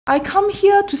I come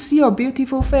here to see your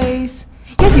beautiful face,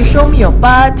 yet you show me your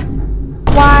butt.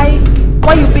 Why?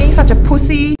 Why you being such a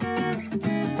pussy?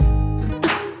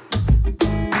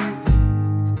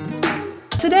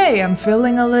 Today I'm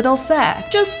feeling a little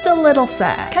sad. Just a little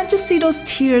sad. Can't you see those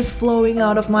tears flowing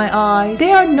out of my eyes?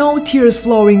 There are no tears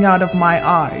flowing out of my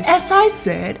eyes. As I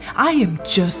said, I am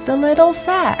just a little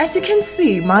sad. As you can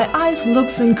see, my eyes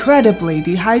looks incredibly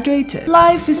dehydrated.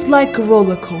 Life is like a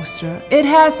roller coaster. It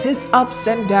has its ups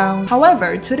and downs.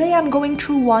 However, today I'm going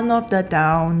through one of the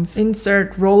downs.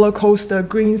 Insert roller coaster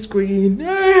green screen.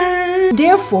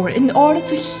 Therefore, in order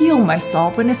to heal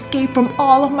myself and escape from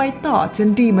all of my thoughts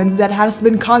and demons that has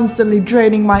been constantly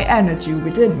draining my energy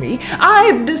within me,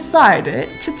 I've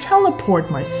decided to teleport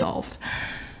myself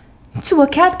to a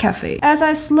cat cafe. As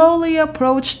I slowly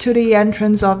approach to the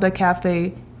entrance of the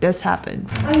cafe, this happened.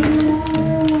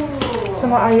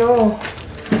 Ayo.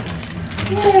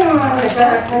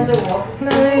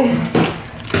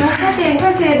 快点，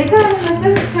快点！你看，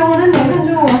这个小的，你看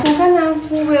着我，你看啊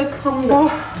 ，Who welcome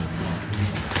的。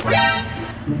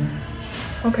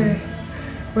Okay,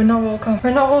 we're not welcome.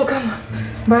 We're not welcome.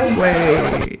 Bye.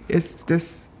 Wait, is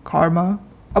this karma?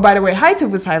 Oh, by the way, hi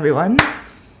Tofu, hi everyone.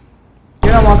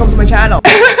 You're not welcome to my channel.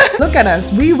 Look at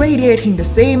us, we radiating the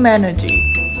same energy.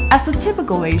 As a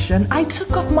typical Asian, I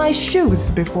took off my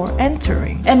shoes before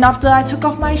entering. And after I took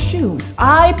off my shoes,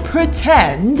 I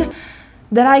pretend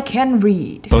that I can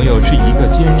read. 朋友是一个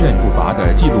坚韧不拔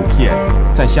的纪录片，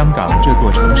在香港这座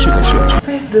城市的社区。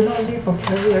 Please do not lift or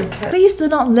carry a cat. Please do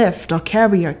not lift or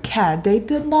carry a cat. They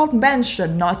did not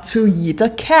mention not to eat a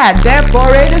cat.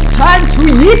 Therefore, it is time to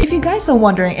eat. If you guys are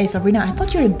wondering, hey Sabrina, I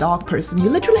thought you're a dog person. You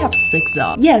literally have 6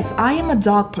 dogs. Yes, I am a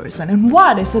dog person. And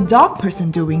what is a dog person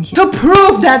doing here? To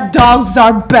prove that dogs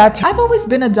are better. I've always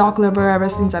been a dog lover ever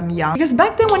since I'm young. Because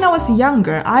back then when I was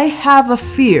younger, I have a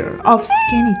fear of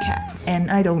skinny cats.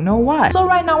 And I don't know why. So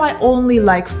right now I only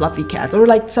like fluffy cats or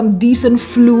like some decent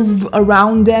fluff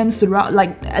around them,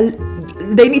 like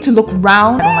they need to look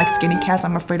round. I don't like skinny cats.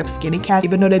 I'm afraid of skinny cats,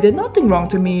 even though they did nothing wrong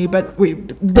to me. But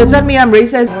wait, does that mean I'm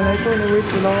racist?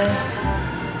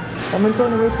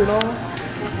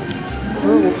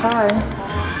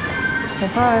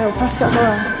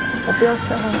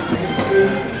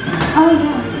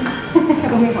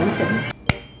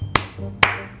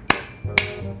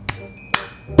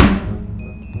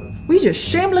 We just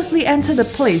shamelessly entered the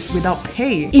place without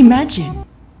paying. Imagine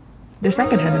the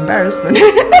secondhand embarrassment.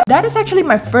 That is actually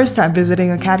my first time visiting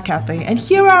a cat cafe, and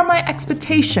here are my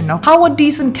expectations of how a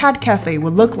decent cat cafe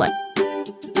would look like.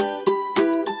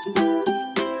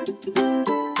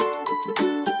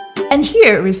 And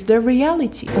here is the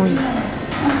reality.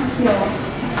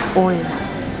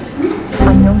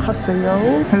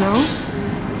 안녕하세요. Hello?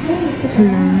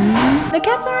 The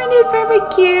cats are indeed very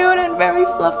cute and very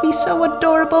fluffy, so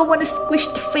adorable when they squish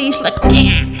the face like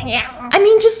I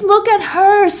mean, just look at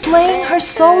her slaying her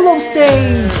solo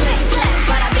stage.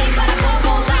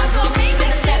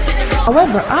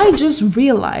 However, I just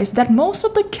realized that most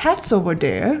of the cats over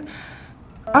there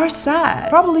are sad.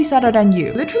 Probably sadder than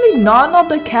you. Literally none of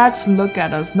the cats look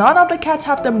at us. None of the cats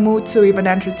have the mood to even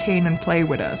entertain and play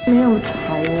with us. I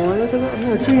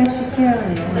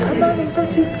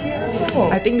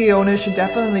think the owner should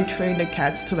definitely train the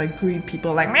cats to like greet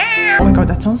people like meow. Oh my god,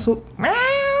 that sounds so meow.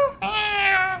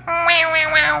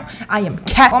 I am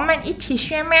cat. 我们一起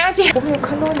学喵叫。我没有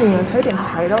看到你，差一点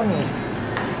踩到你。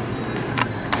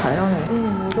踩到你。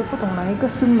我都不懂哪一个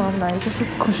是毛，哪一个是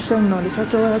cushion 哦。你下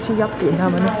次要去压扁他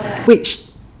们。Wait,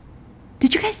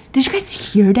 did you guys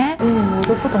hear that? 我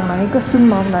都不懂哪一个是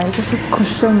毛，哪一个是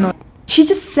cushion 哦。She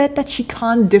just said that she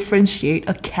can't differentiate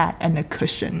a cat and a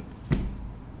cushion.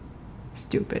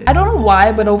 Stupid. I don't know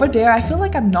why, but over there I feel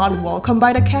like I'm not welcomed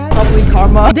by the cat. Probably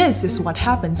karma. This is what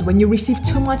happens when you receive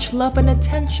too much love and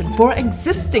attention for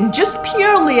existing, just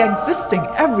purely existing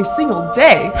every single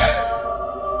day.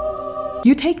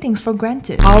 You take things for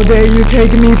granted. How dare you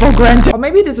take me for granted? Or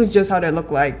maybe this is just how they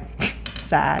look like.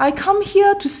 Sad. I come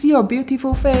here to see your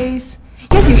beautiful face,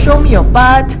 yet you show me your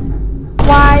butt.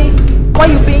 Why? Why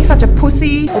you being such a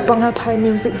pussy? 오빠가拍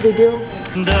music video.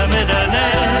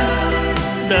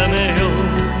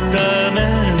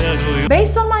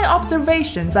 Based on my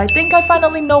observations, I think I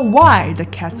finally know why the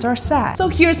cats are sad. So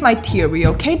here's my theory,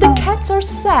 okay? The cats are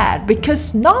sad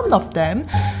because none of them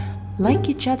like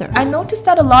each other. I noticed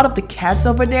that a lot of the cats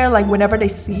over there, like whenever they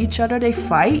see each other, they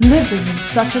fight. Living in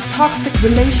such a toxic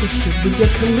relationship with your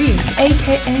colleagues,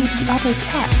 aka the other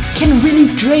cats, can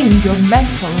really drain your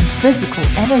mental and physical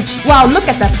energy. Wow, look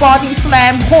at that body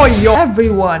slam, hoyo!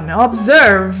 Everyone,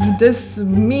 observe this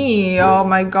me, oh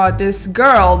my god, this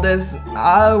girl, this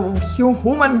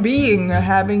human being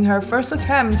having her first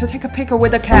attempt to take a picture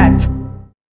with a cat.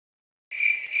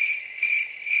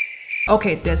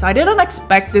 Okay, I didn't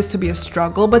expect this to be a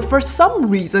struggle, but for some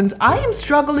reasons, I am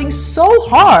struggling so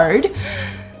hard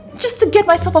just to get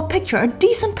myself a picture, a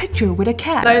decent picture with a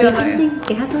cat.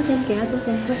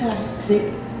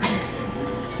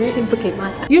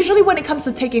 Usually when it comes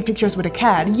to taking pictures with a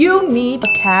cat, you need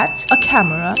a cat, a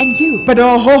camera, and you. But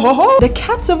the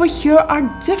cats over here are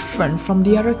different from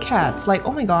the other cats. Like,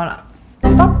 oh my god.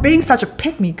 Stop being such a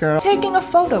pick-me girl. Taking a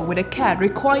photo with a cat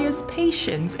requires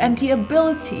patience and the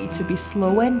ability to be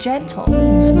slow and gentle.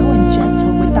 Slow and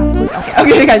gentle with that pussy.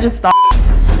 Okay, I just stop.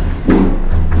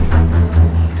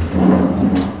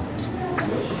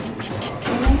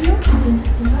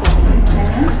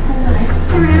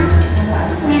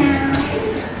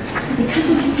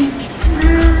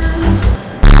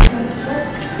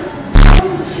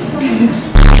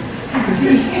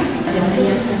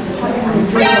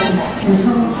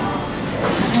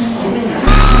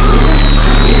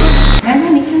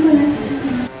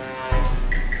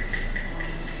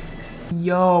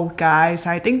 Yo guys,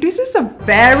 I think this is a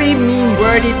very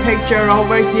meme-worthy picture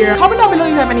over here. Comment down below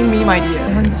if you have any meme idea.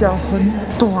 脚很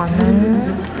短呢，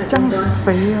这样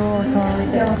肥哦，它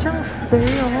这样肥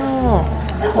哦，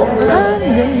看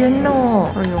圆圆哦，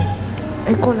哎呦，哎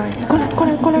过来，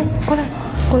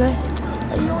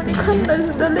哎呦，你看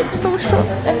the leg so short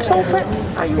and so fat，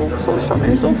 哎呦 so short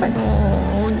and so fat，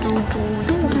 哦，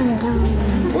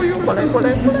哎呦，过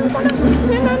来。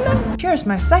Here's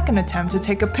my second attempt to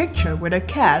take a picture with a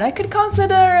cat. I could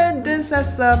consider this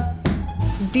as a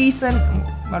decent...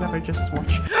 whatever, just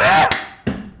watch.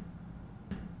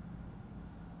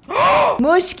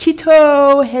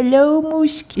 Mosquito! Hello,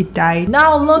 mosquito. It died.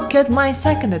 Now look at my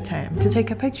second attempt to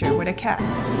take a picture with a cat.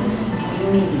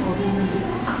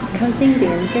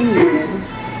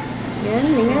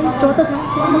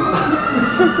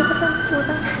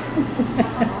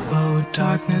 Hello,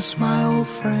 darkness, my old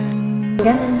friend.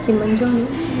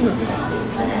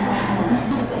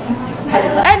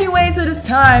 Anyways, it is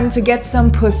time to get some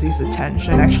pussy's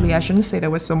attention. Actually, I shouldn't say that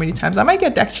word so many times. I might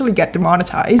actually get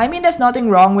demonetized. I mean, there's nothing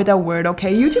wrong with that word,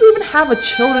 okay? YouTube even have a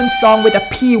children's song with a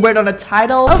P word on the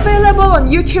title available on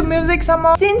YouTube Music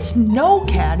somehow. Since no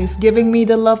cat is giving me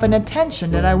the love and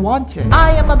attention that I wanted,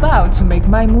 I am about to make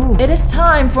my move. It is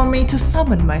time for me to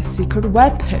summon my secret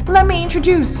weapon. Let me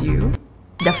introduce you.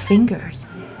 The fingers.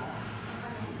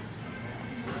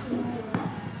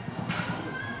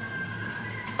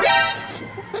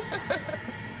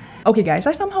 Okay guys,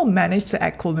 I somehow managed to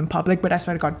act cool in public, but I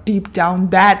swear to god, deep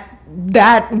down, that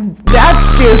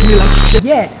scares me like shit.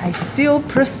 Yet, I still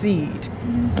proceed.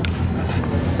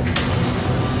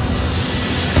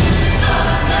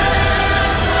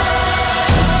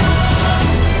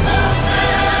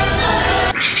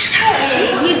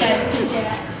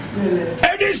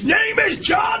 And his name is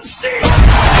John C.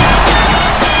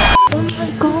 Oh my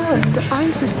god, the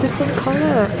eyes is different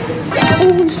color.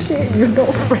 Oh shit, you're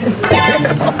not friend.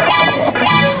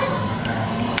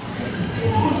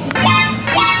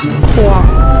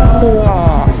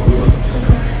 Wow.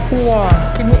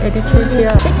 Give me attitude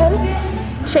here.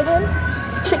 Shake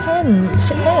hand.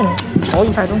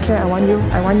 Oh, I don't care. I want you.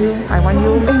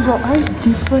 And your eyes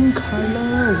different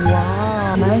color.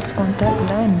 Wow. Nice contact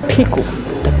lens. Pickle.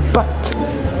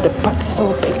 The butt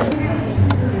so big.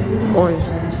 Oi.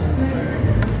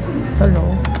 Hello.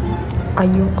 Are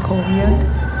you Korean?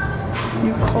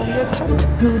 You Korean cat?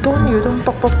 You don't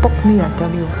pok me, I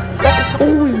tell you.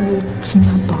 Oh, you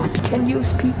China Barbie. Can you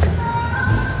speak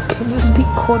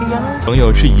Korean? 朋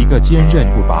友是一个坚韧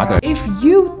不拔的。 If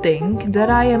you think that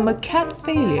I am a cat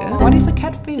failure, what is a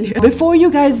cat failure? Before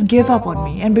you guys give up on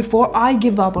me and before I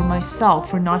give up on myself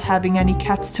for not having any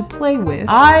cats to play with,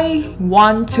 I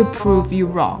want to prove you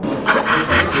wrong.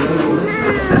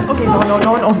 Okay, no.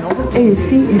 Hey,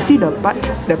 you see the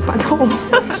butthole?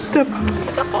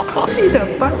 See the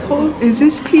butthole? Is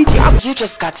this PG? You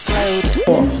just got slayed.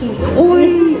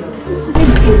 Oi!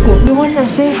 You wanna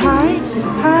say hi?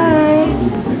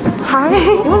 Hi?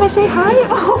 You wanna say hi?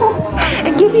 Oh!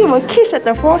 And give you a kiss at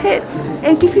the forehead.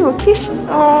 And give you a kiss.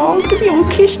 Oh, give you a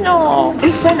kiss no.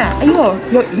 Hey, friend, your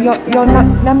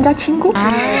남자친구?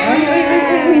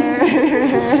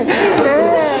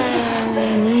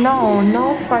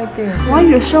 No fighting. Why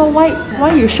you show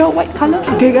white color?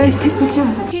 Okay guys, take picture.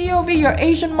 Here you POV, your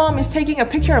Asian mom is taking a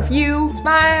picture of you.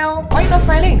 Smile. Why are you not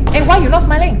smiling? Hey, why are you not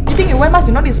smiling? You think you wear mask,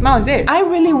 you not need to smile, is it? I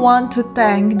really want to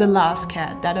thank the last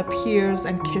cat that appears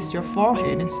and kiss your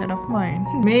forehead instead of mine.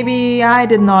 Maybe I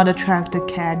did not attract the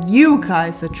cat. You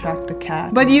guys attract the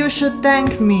cat. But you should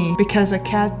thank me because a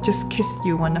cat just kissed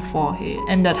you on the forehead.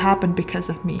 And that happened because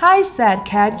of me. Hi, sad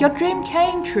cat. Your dream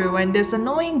came true and this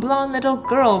annoying blonde little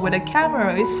girl with a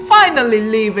camera is finally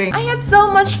leaving. I had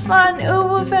so much fun. Oh,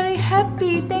 we're very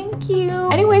happy. Thank you.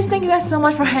 Anyways, thank you guys so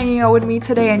much for hanging out with me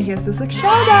today, and here's this like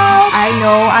shout out. I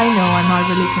know I'm not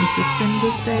really consistent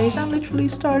these days. I'm literally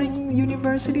starting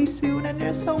university soon and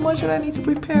there's so much that I need to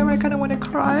prepare. I kind of want to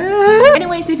cry.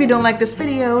 Anyways, if you don't like this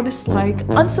video, dislike,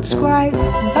 unsubscribe.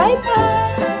 Bye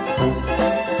bye.